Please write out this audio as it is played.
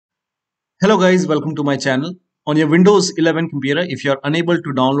Hello guys, welcome to my channel. On your Windows 11 computer, if you are unable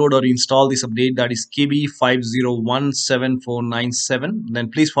to download or install this update, that is KB5017497, then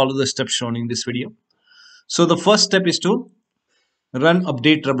please follow the steps shown in this video. So the first step is to run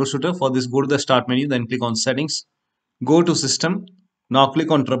update troubleshooter. For this, go to the start menu, then click on settings, go to system. Now click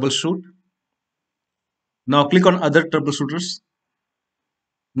on troubleshoot. Now click on other troubleshooters.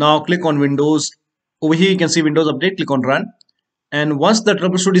 Now click on Windows. Over here you can see Windows update, click on run. And once the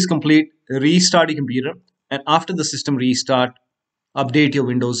troubleshoot is complete, restart your computer. And after the system restart, update your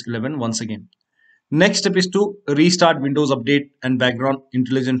Windows 11 once again. Next step is to restart Windows Update and Background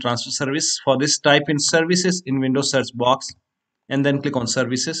Intelligent Transfer Service. For this, type in services in Windows search box and then click on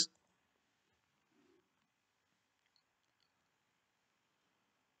services.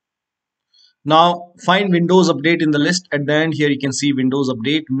 Now find Windows Update in the list. At the end here you can see Windows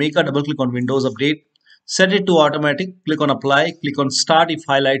Update. Make a double click on Windows Update. Set it to automatic. Click on apply. Click on start if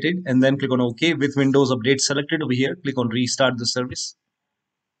highlighted and then click on OK. With Windows Update selected over here, click on restart the service.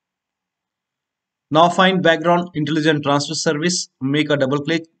 Now find background intelligent transfer service. Make a double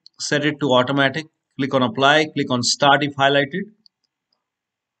click. Set it to automatic. Click on apply. Click on start if highlighted.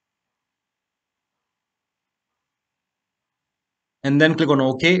 And then click on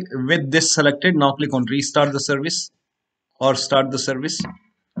OK. With this selected, now click on restart the service or start the service.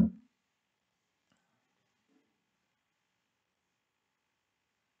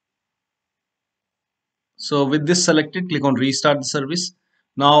 So with this selected, click on restart the service.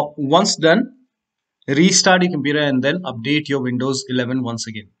 Now once done, restart your computer and then update your Windows 11 once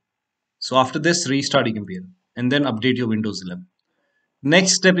again. So after this, restart your computer and then update your Windows 11.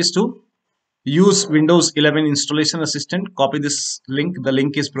 Next step is to use Windows 11 installation assistant. Copy this link. The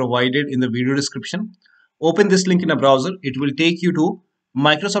link is provided in the video description. Open this link in a browser. It will take you to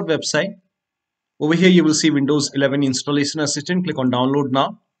Microsoft website. Over here you will see Windows 11 installation assistant. Click on download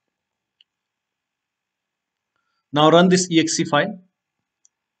now. Now run this exe file.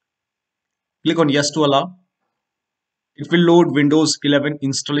 Click on yes to allow. It will load Windows 11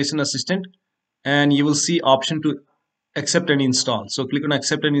 installation assistant and you will see option to accept and install. So click on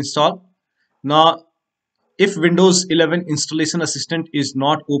accept and install. Now if Windows 11 installation assistant is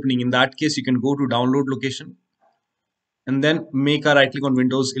not opening, in that case you can go to download location and then make a right click on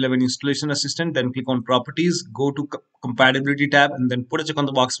Windows 11 installation assistant, then click on properties, go to compatibility tab and then put a check on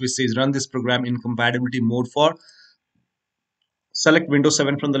the box which says run this program in compatibility mode for. Select Windows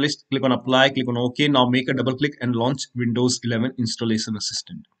 7 from the list, click on apply, click on OK. Now make a double click and launch Windows 11 installation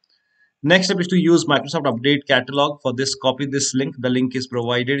assistant. Next step is to use Microsoft Update Catalog. For this, copy this link. The link is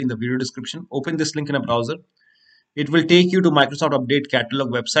provided in the video description. Open this link in a browser. It will take you to Microsoft Update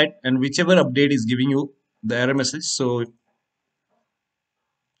Catalog website and whichever update is giving you the error message. So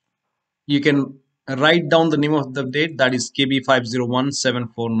you can write down the name of the update, that is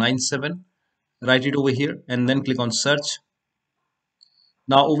KB5017497. Write it over here and then click on search.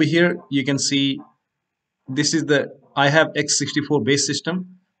 Now over here you can see this is the I have x64 base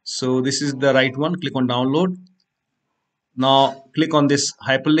system. So this is the right one. Click on download. Now click on this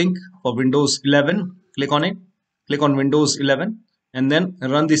hyperlink for Windows 11. Click on it. Click on Windows 11 and then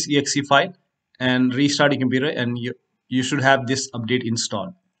run this exe file and restart your computer and you should have this update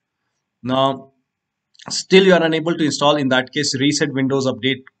installed. Now still you are unable to install. In that case, reset Windows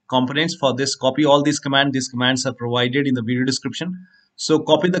Update components. For this, copy all these commands. These commands are provided in the video description. So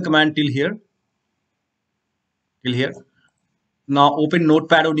copy the command till here. Now open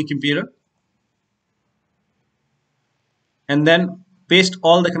Notepad on your computer and then paste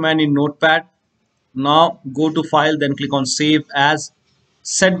all the command in Notepad. Now go to file, then click on save as.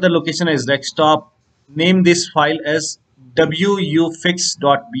 Set the location as desktop. Name this file as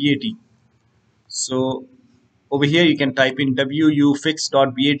wufix.bat. So over here you can type in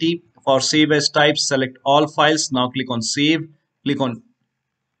wufix.bat. For save as type, select all files. Now click on save.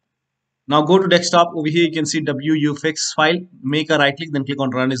 Now go to desktop. Over here you can see wufix file. Make a right click, then click on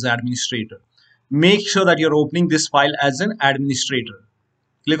run as administrator. Make sure that you're opening this file as an administrator.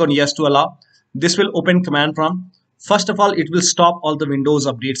 Click on yes to allow. This will open command prompt. First of all, it will stop all the Windows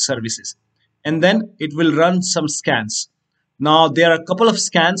Update services and then it will run some scans. Now there are a couple of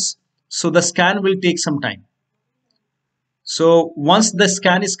scans, so the scan will take some time. So once the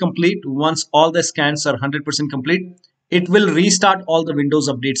scan is complete, once all the scans are 100% complete, it will restart all the Windows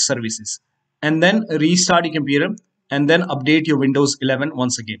Update services and then restart your computer and then update your Windows 11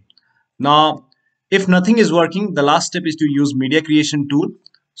 once again. Now, if nothing is working, the last step is to use media creation tool.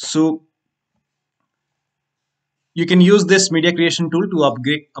 So you can use this media creation tool to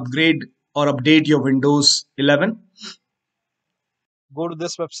upgrade or update your Windows 11. Go to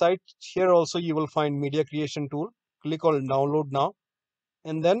this website. Here also you will find media creation tool. Click on download now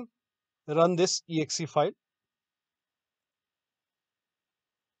and then run this exe file.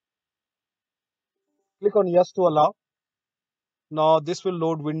 Click on yes to allow. Now this will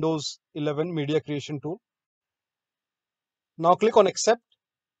load Windows 11 media creation tool. Now click on accept.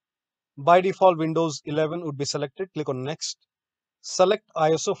 By default, Windows 11 would be selected. Click on next. Select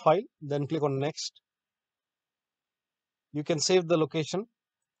ISO file, then click on next. You can save the location.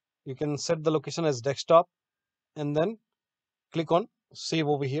 You can set the location as desktop and then click on save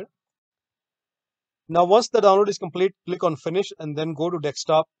over here. Now once the download is complete, click on finish and then go to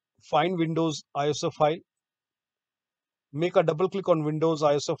desktop, find Windows ISO file, make a double click on Windows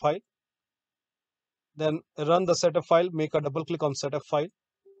ISO file, then run the setup file, make a double click on setup file,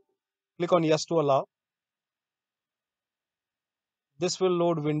 click on yes to allow. This will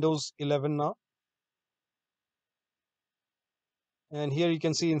load Windows 11 now. And here you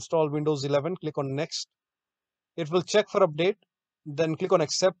can see install Windows 11, click on next. It will check for update, then click on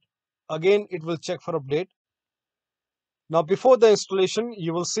accept. Again, it will check for update. Now before the installation,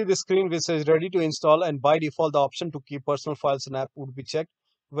 you will see the screen which says ready to install, and by default the option to keep personal files and app would be checked.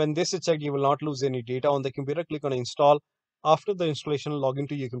 When this is checked, you will not lose any data on the computer. Click on install. After the installation, log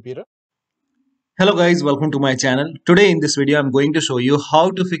into your computer. Hello guys, welcome to my channel. Today in this video I'm going to show you how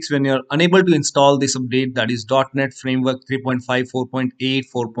to fix when you're unable to install this update, that is .NET Framework 3.5,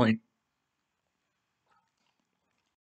 4.8,